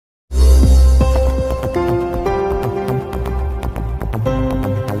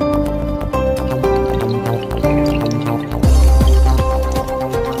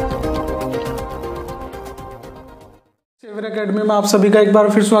Academy में आप सभी का एक बार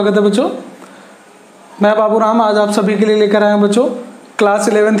फिर स्वागत है बच्चों। मैं बाबू राम आज आप सभी के लिए लेकर आया हूं बच्चों क्लास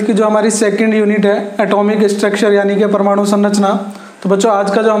 11th की जो हमारी सेकंड यूनिट है एटॉमिक स्ट्रक्चर यानी कि परमाणु संरचना। तो बच्चों आज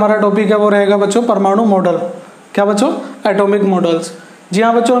का जो हमारा टॉपिक है वो रहेगा बच्चों परमाणु मॉडल। क्या बच्चों? Atomic models. जी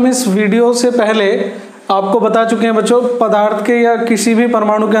हाँ बच्चों, हम इस वीडियो से पहले आपको बता चुके हैं बच्चों पदार्थ के या किसी भी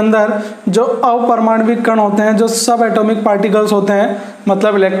परमाणु के अंदर जो अपरमाणविक कण होते हैं, जो सब एटॉमिक पार्टिकल्स होते हैं,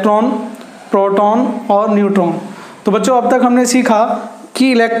 मतलब इलेक्ट्रॉन, प्रोटॉन और न्यूट्रॉन। तो बच्चों अब तक हमने सीखा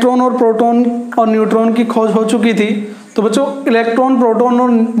कि इलेक्ट्रॉन और प्रोटॉन और न्यूट्रॉन की खोज हो चुकी थी। तो बच्चों इलेक्ट्रॉन, प्रोटॉन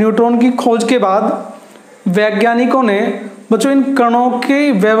और न्यूट्रॉन की खोज के बाद वैज्ञानिकों ने बच्चों इन कणों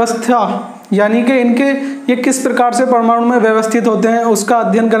की व्यवस्था यानी कि इनके ये किस प्रकार से परमाणु में व्यवस्थित होते हैं उसका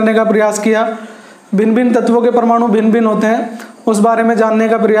अध्ययन करने का प्रयास किया। भिन्न भिन्न तत्वों के परमाणु भिन्न भिन्न होते हैं उस बारे में जानने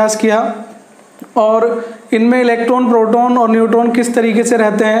का प्रयास किया, और इनमें इलेक्ट्रॉन, प्रोटॉन और न्यूट्रॉन किस तरीके से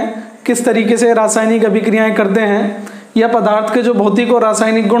रहते हैं, किस तरीके से रासायनिक अभिक्रियाएं करते हैं, या पदार्थ के जो भौतिक और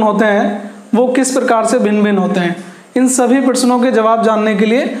रासायनिक गुण होते हैं वो किस प्रकार से भिन्न भिन्न होते हैं। इन सभी प्रश्नों के जवाब जानने के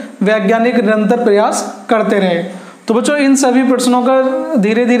लिए वैज्ञानिक निरंतर प्रयास करते रहे। तो बच्चों इन सभी प्रश्नों का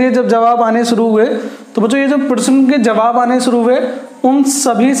धीरे धीरे जब जवाब आने शुरू हुए, तो बच्चों ये जो प्रश्न के जवाब आने शुरू हुए उन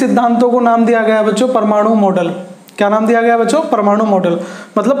सभी सिद्धांतों को नाम दिया गया बच्चों परमाणु मॉडल। क्या नाम दिया गया बच्चों? परमाणु मॉडल।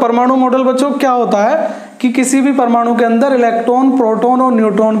 मतलब परमाणु मॉडल बच्चों क्या होता है कि किसी भी परमाणु के अंदर इलेक्ट्रॉन, प्रोटॉन और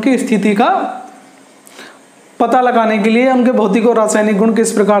न्यूट्रॉन की स्थिति का पता लगाने के लिए, उनके भौतिक और रासायनिक गुण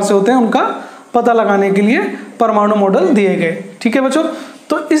किस प्रकार से होते हैं उनका पता लगाने के लिए परमाणु मॉडल दिए गए। ठीक है बच्चों,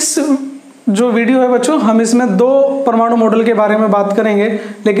 तो इस जो वीडियो है बच्चों हम इसमें दो परमाणु मॉडल के बारे में बात करेंगे,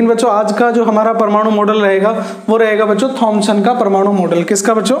 लेकिन बच्चों आज का जो हमारा परमाणु मॉडल रहेगा वो रहेगा बच्चों थॉमसन का परमाणु मॉडल।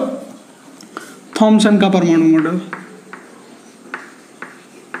 किसका बच्चों? थॉमसन का परमाणु मॉडल।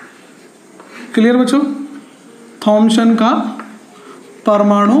 क्लियर बच्चों? थॉमसन का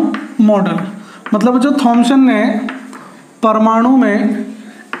परमाणु मॉडल मतलब बच्चों थॉमसन ने परमाणु में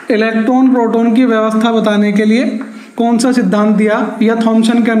इलेक्ट्रॉन, प्रोटॉन की व्यवस्था बताने के लिए कौन सा सिद्धांत दिया, या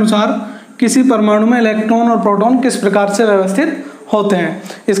थॉमसन के अनुसार किसी परमाणु में इलेक्ट्रॉन और प्रोटॉन किस प्रकार से व्यवस्थित होते हैं।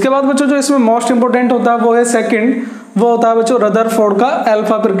 इसके बाद बच्चों जो इसमें मोस्ट इंपोर्टेंट होता है वो है सेकंड, वो होता है बच्चों रदरफोर्ड का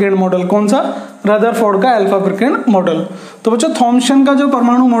अल्फा प्रिकेड मॉडल। कौन सा? रदरफोर्ड का अल्फा प्रिकेड मॉडल। तो बच्चों थॉमसन का जो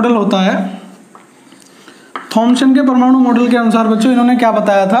परमाणु मॉडल होता है, थॉमसन के परमाणु मॉडल के अनुसार बच्चों इन्होंने क्या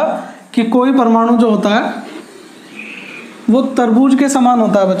बताया था कि कोई परमाणु जो होता है वो तरबूज के समान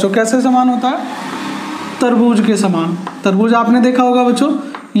होता है बच्चों। कैसे समान होता है? तरबूज के समान। तरबूज आपने देखा होगा बच्चों,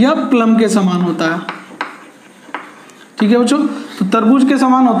 या प्लम के समान होता है। ठीक है बच्चों, तो तरबूज के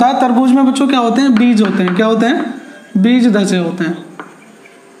समान होता है। तरबूज में बच्चों क्या होते हैं? बीज होते हैं। क्या होते हैं? बीज धसे होते हैं।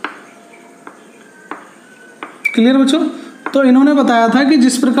 क्लियर बच्चों? तो इन्होंने बताया था कि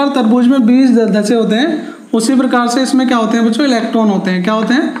जिस प्रकार तरबूज में बीज धसे होते हैं उसी प्रकार से इसमें क्या होते हैं बच्चों? इलेक्ट्रॉन होते हैं। क्या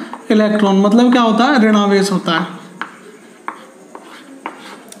होते हैं? इलेक्ट्रॉन। मतलब क्या होता है? ऋणावेश होता है।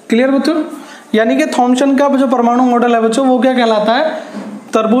 क्लियर बच्चों? यानी कि थॉमसन का जो परमाणु मॉडल है बच्चों वो क्या कहलाता है?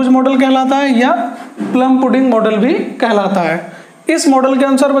 तरबूज मॉडल कहलाता है, या प्लम पुडिंग मॉडल भी कहलाता है। इस मॉडल के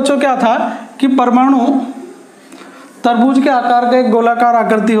अनुसार बच्चों क्या था कि परमाणु तरबूज के आकार का एक गोलाकार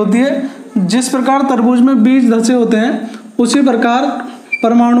आकृति होती है। जिस प्रकार तरबूज में बीज धसे होते हैं उसी प्रकार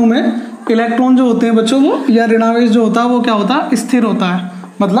परमाणु में इलेक्ट्रॉन जो होते हैं बच्चों वो, या ऋणावेश जो होता है वो क्या होता है? स्थिर होता है,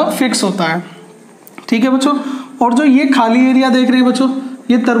 मतलब फिक्स होता है। ठीक है बच्चों, और जो ये खाली एरिया देख रहे हैं बच्चों,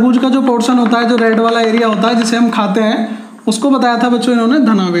 ये तरबूज का जो पोर्शन होता है, जो रेड वाला एरिया होता है जिसे हम खाते हैं, उसको बताया था बच्चों इन्होंने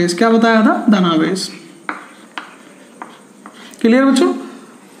धनावेश। क्या बताया था? धनावेश। क्लियर बच्चों?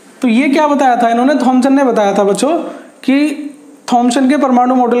 तो ये क्या बताया था इन्होंने? थॉमसन ने बताया था बच्चों कि थॉमसन के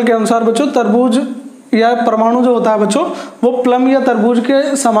परमाणु मॉडल के अनुसार बच्चों तरबूज या परमाणु जो होता है बच्चों वो प्लम या तरबूज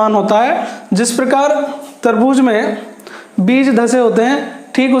के समान होता है। जिस प्रकार तरबूज में बीज धसे होते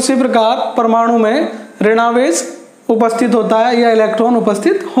हैं ठीक उसी प्रकार परमाणु में ऋणावेश उपस्थित होता है या इलेक्ट्रॉन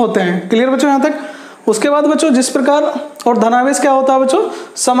उपस्थित होते हैं। क्लियर बच्चों यहाँ तक? उसके बाद बच्चों जिस प्रकार, और धनावेश क्या होता है बच्चों?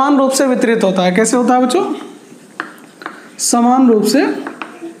 समान रूप से वितरित होता है। कैसे होता है बच्चों? समान रूप से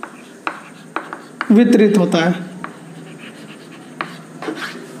वितरित होता है।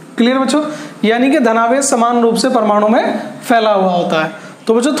 क्लियर बच्चों? यानी कि धनावेश समान रूप से परमाणु में फैला हुआ होता है।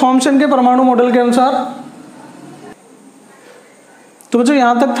 तो बच्चों थॉमसन के परमाणु मॉडल के अनुसार, तो बच्चों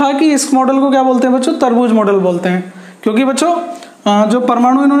यहां तक था कि इस मॉडल को क्या बोलते हैं बच्चों? तरबूज मॉडल बोलते हैं, क्योंकि बच्चों जो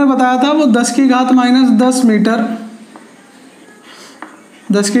परमाणु इन्होंने बताया था वो 10⁻⁻10 मीटर,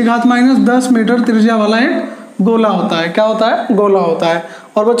 10⁻⁻10 मीटर त्रिज्या वाला एक गोला होता है। क्या होता है? गोला होता है।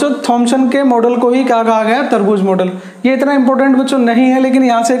 और बच्चों थॉमसन के मॉडल को ही क्या कहा गया? तरबूज मॉडल। ये इतना इंपॉर्टेंट बच्चों नहीं है, लेकिन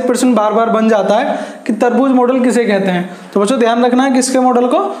यहाँ से एक प्रश्न बार बार बन जाता है कि तरबूज मॉडल किसे कहते हैं। तो बच्चों ध्यान रखना है किसके मॉडल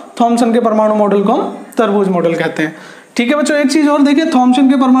को? थॉमसन के परमाणु मॉडल को हम तरबूज मॉडल कहते हैं। ठीक है बच्चों, एक चीज और देखिए, थॉमसन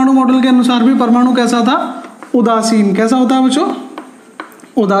के परमाणु मॉडल के अनुसार भी परमाणु कैसा था? उदासीन। कैसा होता है बच्चों?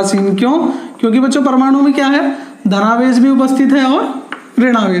 उदासीन। क्यों? क्योंकि बच्चों परमाणु में क्या है, धनावेश भी उपस्थित है और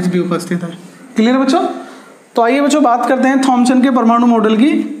ऋणावेश भी उपस्थित है। क्लियर बच्चों? तो आइए बच्चों बात करते हैं थॉमसन के परमाणु मॉडल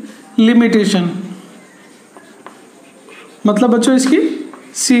की लिमिटेशन, मतलब बच्चों इसकी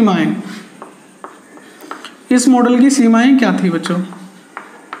सीमाएं। इस मॉडल की सीमाएं क्या थी बच्चों?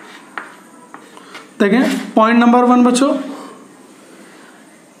 देखें पॉइंट नंबर 1 बच्चों,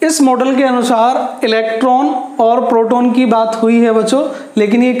 इस मॉडल के अनुसार इलेक्ट्रॉन और प्रोटॉन की बात हुई है बच्चों,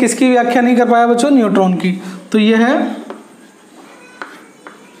 लेकिन ये किसकी व्याख्या नहीं कर पाया बच्चों? न्यूट्रॉन की। तो ये है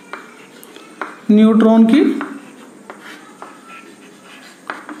न्यूट्रॉन की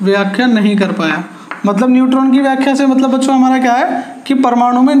व्याख्या नहीं कर पाया। मतलब न्यूट्रॉन की व्याख्या से मतलब बच्चों हमारा क्या है कि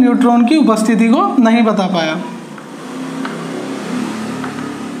परमाणु में न्यूट्रॉन की उपस्थिति को नहीं बता पाया।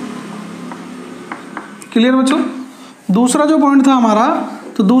 क्लियर बच्चों? दूसरा जो पॉइंट था हमारा,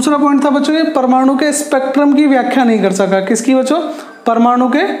 तो दूसरा पॉइंट था बच्चों ये परमाणु के स्पेक्ट्रम की व्याख्या नहीं कर सका। किसकी बच्चों? परमाणु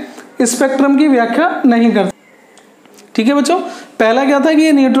के स्पेक्ट्रम की व्याख्या नहीं कर। ठीक है बच्चों, पहला क्या था कि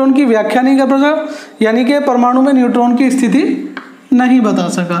ये न्यूट्रॉन की व्याख्या नहीं कर सका, यानी कि परमाणु में न्यूट्रॉन की स्थिति नहीं बता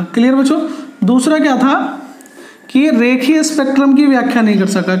सका। क्लियर बच्चों? दूसरा क्या था कि रेखीय स्पेक्ट्रम की व्याख्या नहीं कर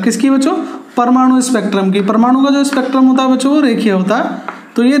सका। किसकी बच्चों? परमाणु स्पेक्ट्रम की। परमाणु का जो स्पेक्ट्रम होता है बच्चों वो रेखीय होता है,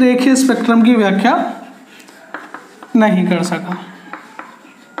 तो ये रेखीय स्पेक्ट्रम की व्याख्या नहीं कर सका।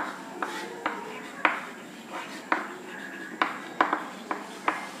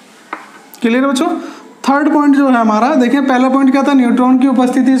 क्लियर बच्चों? थर्ड पॉइंट जो है हमारा, देखिए पहला पॉइंट क्या था, न्यूट्रॉन की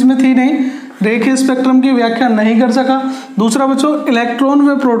उपस्थिति इसमें थी नहीं, रेखीय स्पेक्ट्रम की व्याख्या नहीं कर सका। दूसरा बच्चों इलेक्ट्रॉन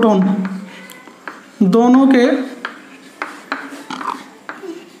व प्रोटॉन दोनों के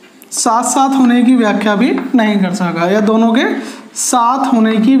साथ साथ होने की व्याख्या भी नहीं कर सका, या दोनों के साथ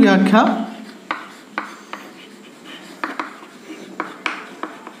होने की व्याख्या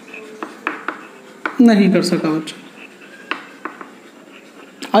नहीं कर सका बच्चों।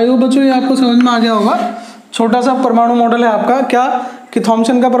 आई होप बच्चों ये आपको समझ में आ गया होगा। छोटा सा परमाणु मॉडल है आपका क्या कि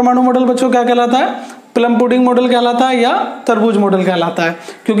थॉमसन का परमाणु मॉडल बच्चों क्या कहलाता है? प्लम पुडिंग मॉडल कहलाता है या तरबूज मॉडल कहलाता है,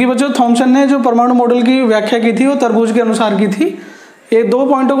 क्योंकि बच्चों थॉमसन ने जो परमाणु मॉडल की व्याख्या की थी वो तरबूज के अनुसार की थी। ये 2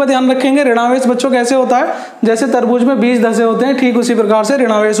 पॉइंटों का ध्यान रखेंगे। ऋणावेश बच्चों कैसे होता है, जैसे तरबूज में बीज धसे होते हैं ठीक उसी प्रकार से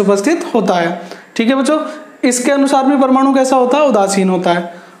ऋणावेश उपस्थित होता है। ठीक है बच्चों, इसके अनुसार भी परमाणु कैसा होता है? उदासीन होता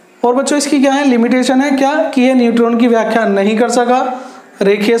है। और बच्चों इसकी क्या है, लिमिटेशन है क्या कि ये न्यूट्रॉन की व्याख्या नहीं कर सका,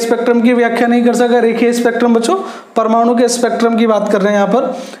 रेखीय स्पेक्ट्रम की व्याख्या नहीं कर सका। रेखीय स्पेक्ट्रम बच्चों परमाणु के स्पेक्ट्रम की बात कर रहे हैं यहाँ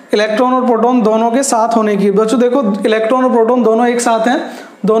पर। इलेक्ट्रॉन और प्रोटॉन दोनों के साथ होने की, बच्चों देखो इलेक्ट्रॉन और प्रोटॉन दोनों एक साथ हैं,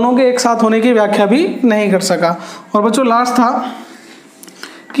 दोनों के एक साथ होने की व्याख्या भी नहीं कर सका। और बच्चों लास्ट था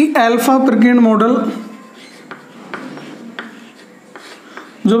कि अल्फा ब्रिगेड मॉडल,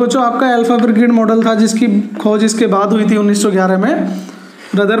 जो बच्चों आपका अल्फा ब्रिगेड मॉडल था जिसकी खोज इसके बाद हुई थी 1911 में,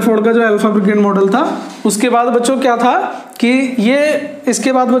 रदरफोर्ड का जो अल्फा ब्रिगेड मॉडल था, उसके बाद बच्चों क्या था कि ये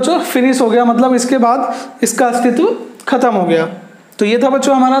इसके बाद बच्चों फिनिश हो गया, मतलब इसके बाद इसका अस्तित्व खत्म हो गया। तो ये था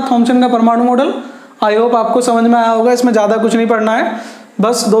बच्चों हमारा थॉमसन का परमाणु मॉडल। आई होप आपको समझ में आया होगा। इसमें ज़्यादा कुछ नहीं पढ़ना है,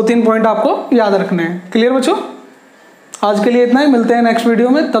 बस 2-3 पॉइंट आपको याद रखने हैं। क्लियर बच्चों? आज के लिए इतना ही, मिलते हैं नेक्स्ट वीडियो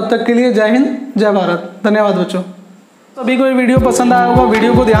में। तब तक के लिए जय हिंद, जय भारत। धन्यवाद बच्चों। सभी को ये वीडियो पसंद आया होगा।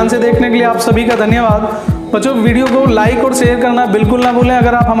 वीडियो को ध्यान से देखने के लिए आप सभी का धन्यवाद। बच्चों वीडियो को लाइक और शेयर करना बिल्कुल ना भूलें।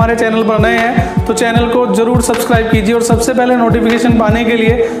 अगर आप हमारे चैनल पर नए हैं तो चैनल को जरूर सब्सक्राइब कीजिए और सबसे पहले नोटिफिकेशन पाने के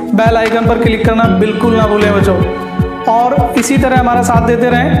लिए बेल आइकन पर क्लिक करना बिल्कुल ना भूलें बच्चों। और इसी तरह हमारा साथ देते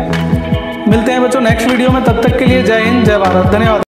रहें। मिलते हैं बच्चों नेक्स्ट वीडियो में, तब तक के लिए जय हिंद, जय भारत। धन्यवाद।